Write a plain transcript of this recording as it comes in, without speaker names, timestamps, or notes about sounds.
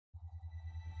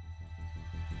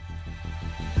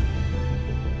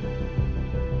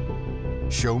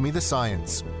Show Me the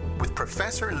Science with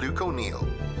Professor Luke O'Neill.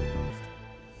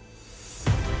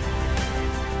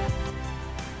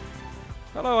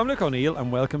 Hello, I'm Luke O'Neill and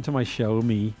welcome to my Show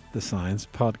Me the Science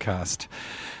podcast.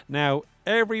 Now,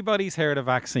 everybody's heard of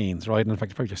vaccines, right? And in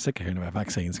fact, you're probably just sick of hearing about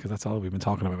vaccines because that's all we've been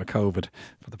talking about with COVID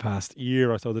for the past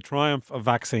year or so, the triumph of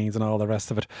vaccines and all the rest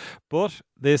of it. But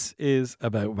this is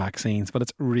about vaccines, but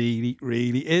it's really,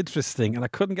 really interesting. And I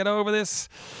couldn't get over this.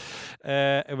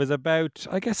 It was about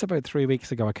 3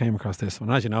 weeks ago I came across this one.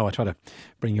 As you know, I try to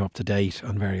bring you up to date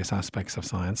on various aspects of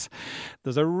science.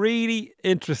 There's a really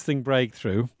interesting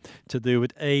breakthrough to do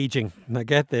with aging. Now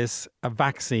get this, a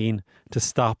vaccine to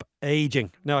stop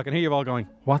aging. Now I can hear you all going,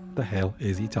 what the hell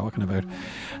is he talking about?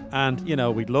 And you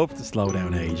know, we'd love to slow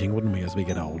down aging, wouldn't we, as we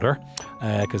get older?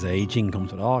 Because aging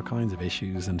comes with all kinds of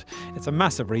issues, and it's a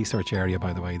massive research area,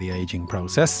 by the way, the aging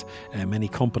process. Many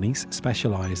companies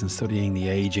specialise in studying the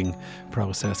aging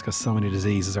process because so many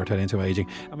diseases are tied into aging.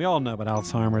 And we all know about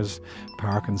Alzheimer's,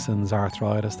 Parkinson's,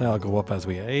 arthritis, they all go up as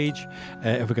we age.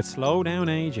 If we could slow down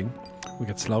aging, we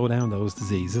could slow down those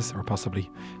diseases or possibly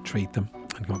treat them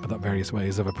and come up with various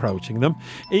ways of approaching them.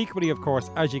 Equally, of course,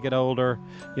 as you get older,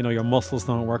 you know, your muscles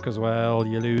don't work as well.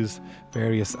 You lose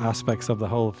various aspects of the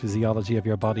whole physiology of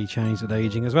your body change with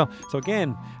aging as well. So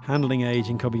again, handling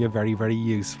aging could be a very, very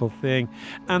useful thing.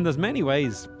 And there's many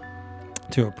ways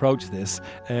to approach this.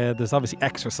 There's obviously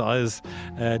exercise,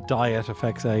 diet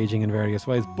affects aging in various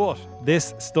ways, but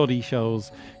this study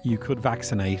shows you could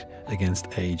vaccinate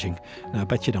against aging. Now I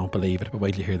bet you don't believe it, but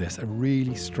wait till you hear this. A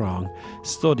really strong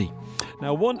study.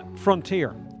 Now one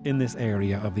frontier in this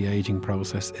area of the aging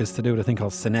process is to do with a thing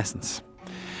called senescence.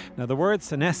 Now the word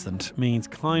senescent means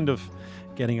kind of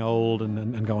getting old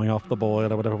and going off the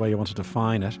boil, or whatever way you want to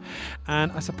define it.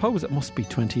 And I suppose it must be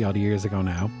 20 odd years ago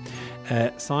now.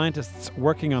 Scientists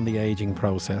working on the aging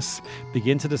process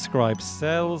begin to describe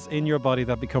cells in your body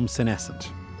that become senescent.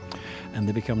 And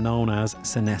they become known as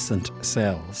senescent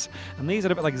cells. And these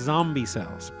are a bit like zombie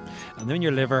cells. And they're in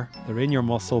your liver, they're in your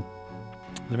muscle,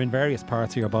 they're in various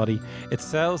parts of your body. It's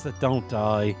cells that don't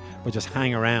die, but just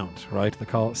hang around, right? They're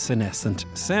called senescent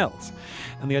cells.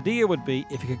 And the idea would be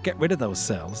if you could get rid of those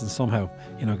cells and somehow,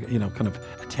 you know, kind of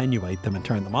attenuate them and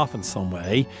turn them off in some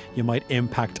way, you might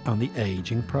impact on the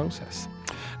aging process.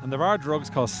 And there are drugs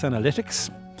called senolytics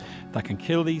that can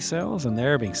kill these cells, and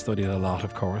they're being studied a lot,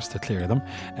 of course, to clear them,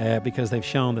 because they've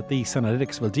shown that these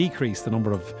senolytics will decrease the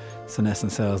number of senescent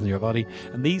cells in your body,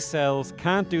 and these cells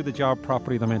can't do the job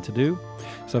properly they're meant to do.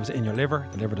 So if it's in your liver,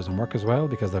 the liver doesn't work as well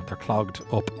because they're clogged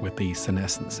up with these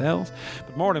senescent cells.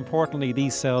 But more importantly,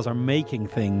 these cells are making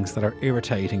things that are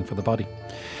irritating for the body.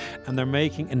 And they're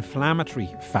making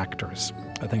inflammatory factors.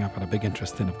 I think I've got a big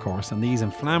interest in, of course. And these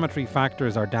inflammatory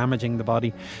factors are damaging the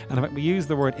body. And in fact, we use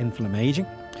the word inflammaging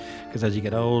because as you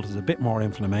get old, there's a bit more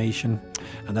inflammation.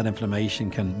 And that inflammation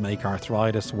can make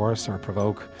arthritis worse or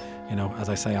provoke, you know, as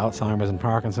I say, Alzheimer's and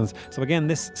Parkinson's. So again,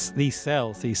 these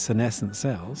cells, these senescent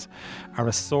cells, are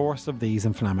a source of these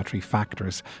inflammatory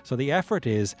factors. So the effort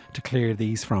is to clear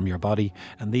these from your body.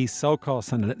 And these so-called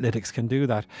senolytics can do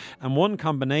that. And one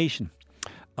combination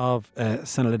of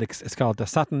senolytics is called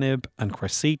dasatinib and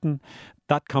quercetin.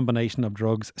 That combination of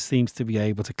drugs seems to be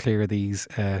able to clear these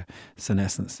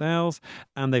senescent cells,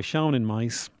 and they've shown in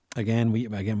mice. Again, we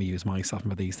use mice often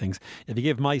for these things. If you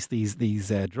give mice these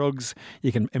drugs,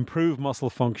 you can improve muscle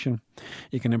function,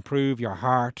 you can improve your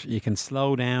heart, you can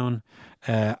slow down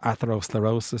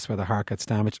atherosclerosis, where the heart gets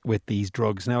damaged with these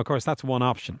drugs. Now, of course, that's one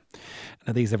option.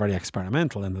 Now, these are very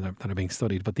experimental and that are being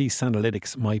studied, but these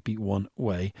senolytics might be one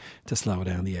way to slow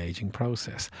down the aging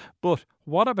process. But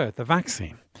what about the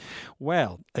vaccine?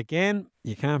 Well, again,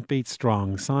 you can't beat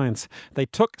strong science. They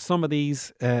took some of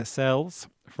these cells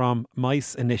from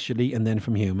mice initially and then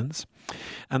from humans.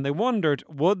 And they wondered,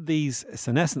 would these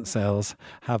senescent cells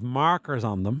have markers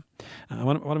on them?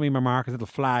 What do I mean by markers? Little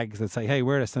flags that say, hey,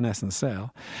 we're a senescent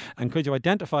cell. And could you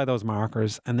identify those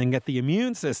markers and then get the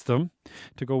immune system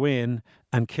to go in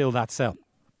and kill that cell?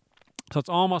 So it's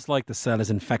almost like the cell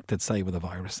is infected, say, with a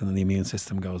virus, and then the immune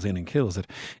system goes in and kills it.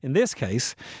 In this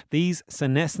case, these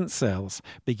senescent cells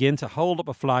begin to hold up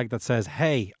a flag that says,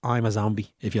 hey, I'm a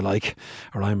zombie, if you like,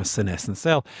 or I'm a senescent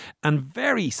cell. And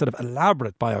very sort of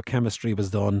elaborate biochemistry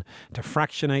was done to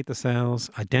fractionate the cells,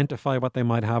 identify what they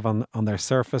might have on their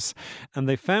surface. And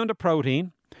they found a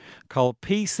protein called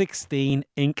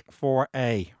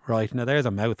P16INK4A. Right, now there's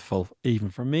a mouthful, even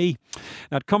for me.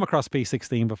 Now, I'd come across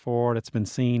P16 before. It's been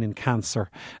seen in cancer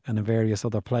and in various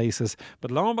other places.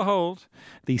 But lo and behold,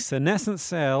 the senescent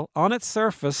cell on its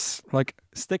surface, like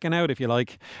sticking out if you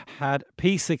like, had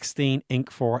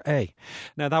P16INK4A.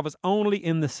 Now, that was only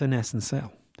in the senescent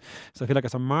cell. So I feel like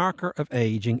it's a marker of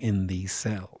aging in these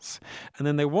cells. And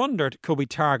then they wondered, could we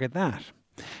target that?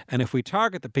 And if we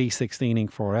target the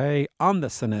P16-INK4A on the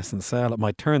senescent cell, it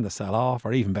might turn the cell off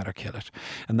or even better kill it.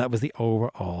 And that was the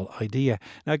overall idea.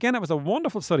 Now, again, it was a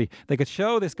wonderful study. They could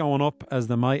show this going up as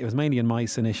the mice, it was mainly in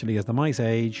mice initially, as the mice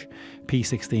age,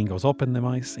 P16 goes up in the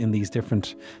mice in these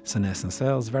different senescent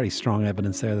cells. Very strong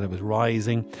evidence there that it was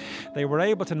rising. They were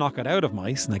able to knock it out of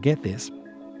mice, and I get this.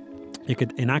 You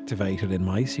could inactivate it in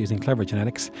mice using clever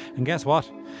genetics. And guess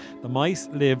what? The mice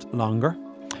lived longer.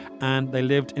 And they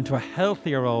lived into a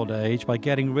healthier old age by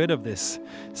getting rid of this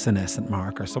senescent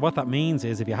marker. So what that means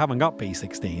is if you haven't got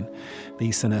P16,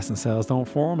 these senescent cells don't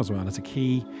form as well. It's a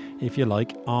key, if you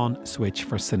like, on switch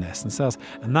for senescent cells.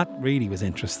 And that really was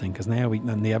interesting because now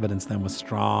and the evidence then was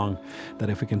strong that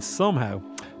if we can somehow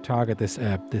target this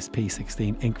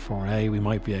P16-INK4A, we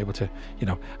might be able to,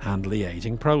 handle the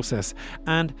aging process.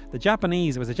 And it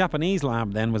was a Japanese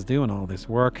lab then was doing all this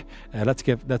work. Let's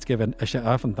give a shout.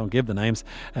 I often don't give the names.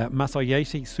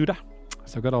 Masayoshi Suda.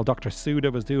 So good old Dr. Suda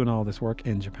was doing all this work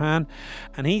in Japan.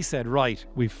 And he said, right,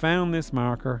 we found this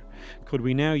marker. Could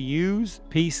we now use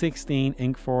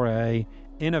P16-INK4A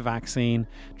in a vaccine,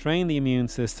 train the immune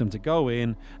system to go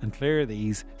in and clear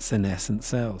these senescent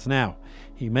cells? Now,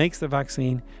 he makes the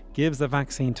vaccine, gives the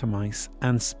vaccine to mice,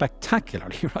 and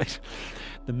spectacularly, right,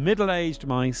 the middle-aged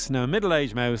mice. Now, a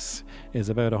middle-aged mouse is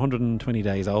about 120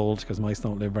 days old because mice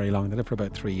don't live very long. They live for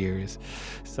about 3 years.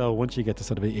 So once you get to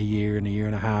sort of a year and a year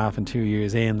and a half and 2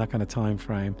 years in, that kind of time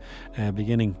frame,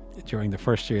 beginning during the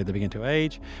first year they begin to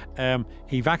age,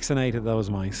 he vaccinated those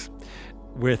mice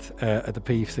with the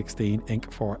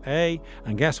P16-INK4A,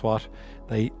 and guess what?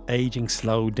 The aging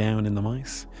slowed down in the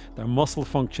mice. Their muscle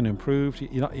function improved.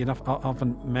 You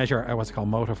often measure what's called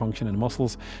motor function in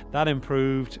muscles. That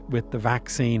improved with the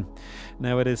vaccine.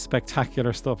 Now, it is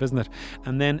spectacular stuff, isn't it?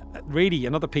 And then really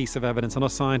another piece of evidence, and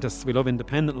us scientists, we love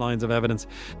independent lines of evidence.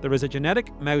 There is a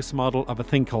genetic mouse model of a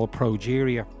thing called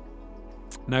progeria.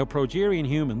 Now, progeria in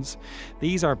humans,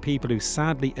 these are people who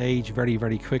sadly age very,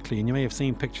 very quickly. And you may have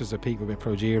seen pictures of people with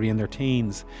progeria in their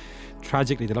teens.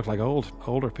 Tragically, they look like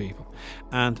older people.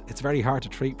 And it's very hard to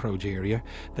treat progeria.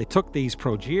 They took these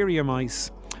progeria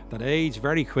mice that age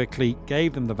very quickly,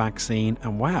 gave them the vaccine,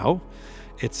 and wow,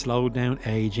 it slowed down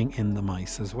aging in the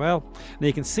mice as well. Now,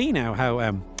 you can see now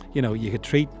how you could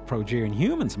treat progeria in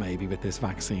humans maybe with this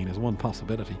vaccine as one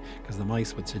possibility, because the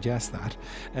mice would suggest that.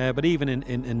 But even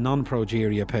in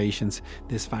non-progeria patients,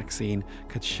 this vaccine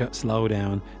could slow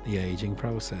down the aging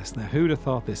process. Now, who'd have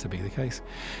thought this would be the case?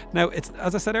 Now, it's,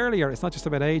 as I said earlier, it's not just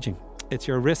about aging. It's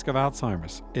your risk of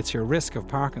Alzheimer's. It's your risk of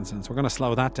Parkinson's. We're going to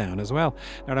slow that down as well.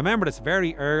 Now, remember, it's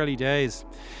very early days.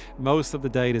 Most of the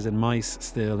data is in mice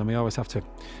still, and we always have to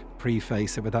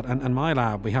preface it with that. And my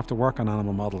lab, we have to work on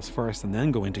animal models first and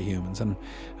then go into humans. And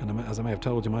as I may have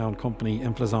told you, my own company,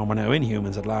 Inflazome, we're now in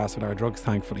humans at last with our drugs,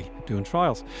 thankfully, doing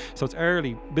trials. So it's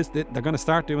early. They're going to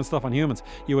start doing stuff on humans.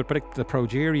 You would predict that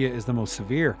progeria is the most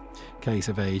severe case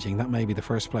of aging. That may be the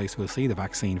first place we'll see the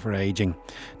vaccine for aging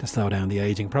to slow down the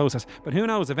aging process. But who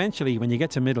knows, eventually, when you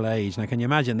get to middle age, now can you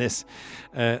imagine this?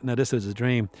 Now, this is a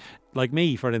dream. Like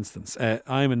me, for instance,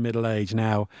 I'm in middle age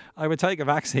now. I would take a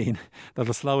vaccine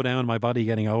that'll slow down my body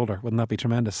getting older. Wouldn't that be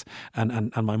tremendous? And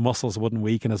my muscles wouldn't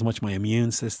weaken as much. My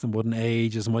immune system wouldn't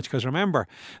age as much. Because remember,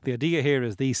 the idea here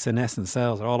is these senescent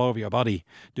cells are all over your body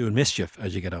doing mischief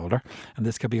as you get older. And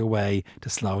this could be a way to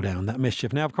slow down that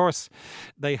mischief. Now, of course,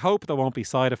 they hope there won't be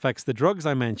side effects. The drugs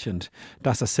I mentioned,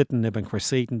 dasacitinib and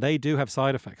quercetin, they do have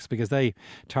side effects because they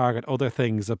target other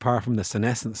things apart from the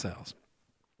senescent cells.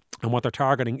 And what they're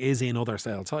targeting is in other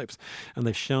cell types. And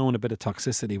they've shown a bit of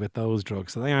toxicity with those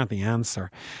drugs. So they aren't the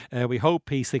answer. We hope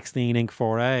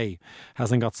P16-INK4A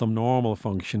hasn't got some normal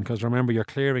function, because remember, you're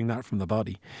clearing that from the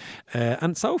body.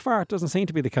 And so far, it doesn't seem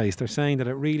to be the case. They're saying that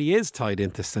it really is tied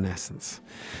into senescence.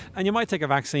 And you might take a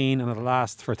vaccine and it'll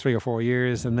last for 3 or 4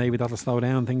 years, and maybe that'll slow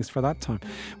down things for that time.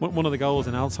 One of the goals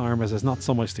in Alzheimer's is not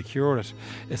so much to cure it,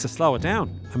 it's to slow it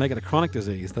down and make it a chronic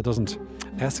disease that doesn't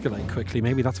escalate quickly.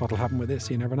 Maybe that's what will happen with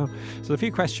this. You never know. So a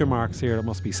few question marks here, it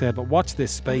must be said, but watch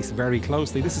this space very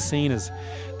closely. This is seen as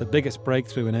the biggest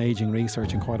breakthrough in ageing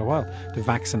research in quite a while, to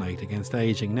vaccinate against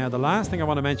ageing. Now, the last thing I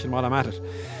want to mention while I'm at it,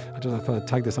 I thought I'd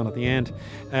tag this on at the end,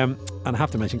 and I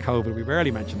have to mention COVID. We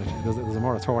barely mentioned it. There's a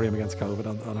moratorium against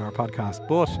COVID on our podcast,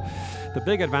 but the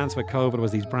big advance with COVID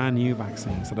was these brand new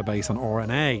vaccines that are based on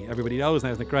RNA. Everybody knows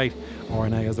now, isn't it great?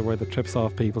 RNA is the word that trips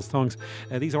off people's tongues.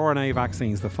 These RNA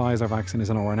vaccines, the Pfizer vaccine is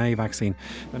an RNA vaccine.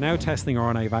 They're now testing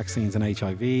RNA vaccines in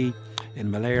HIV, in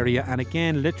malaria, and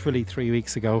again, literally 3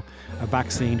 weeks ago, a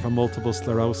vaccine for multiple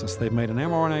sclerosis. They've made an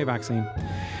mRNA vaccine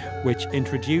which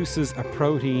introduces a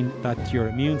protein that your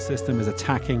immune system is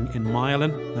attacking in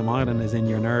myelin. The myelin is in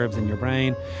your nerves in your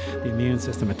brain. The immune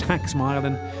system attacks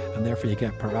myelin, and therefore you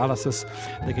get paralysis.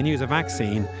 They can use a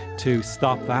vaccine to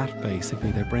stop that,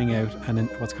 basically. They bring out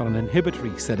what's called an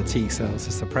inhibitory set of T cells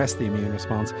to suppress the immune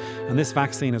response. And this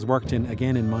vaccine has worked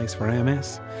in mice for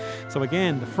MS. So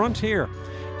again, the frontier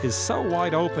is so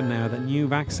wide open now that new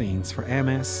vaccines for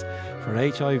MS, for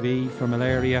HIV, for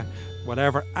malaria,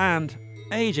 whatever, and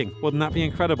aging. Wouldn't that be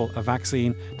incredible? A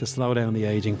vaccine to slow down the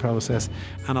aging process.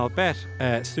 And I'll bet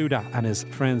Suda and his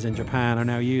friends in Japan are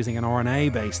now using an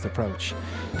RNA-based approach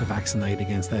to vaccinate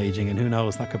against aging. And who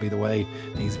knows, that could be the way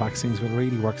these vaccines will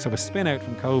really work. So a spin-out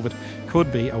from COVID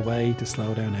could be a way to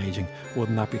slow down aging.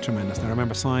 Wouldn't that be tremendous? Now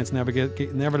remember, science never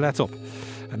lets up.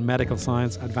 And medical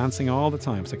science advancing all the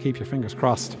time. So keep your fingers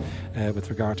crossed with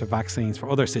regard to vaccines for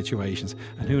other situations.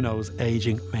 And who knows,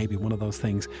 aging may be one of those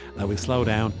things that will slow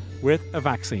down with a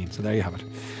vaccine. So there you have it.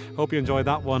 Hope you enjoyed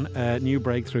that one. New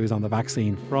breakthroughs on the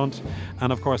vaccine front.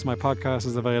 And of course, my podcast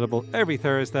is available every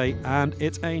Thursday, and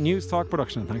it's a News Talk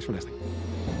production. Thanks for listening.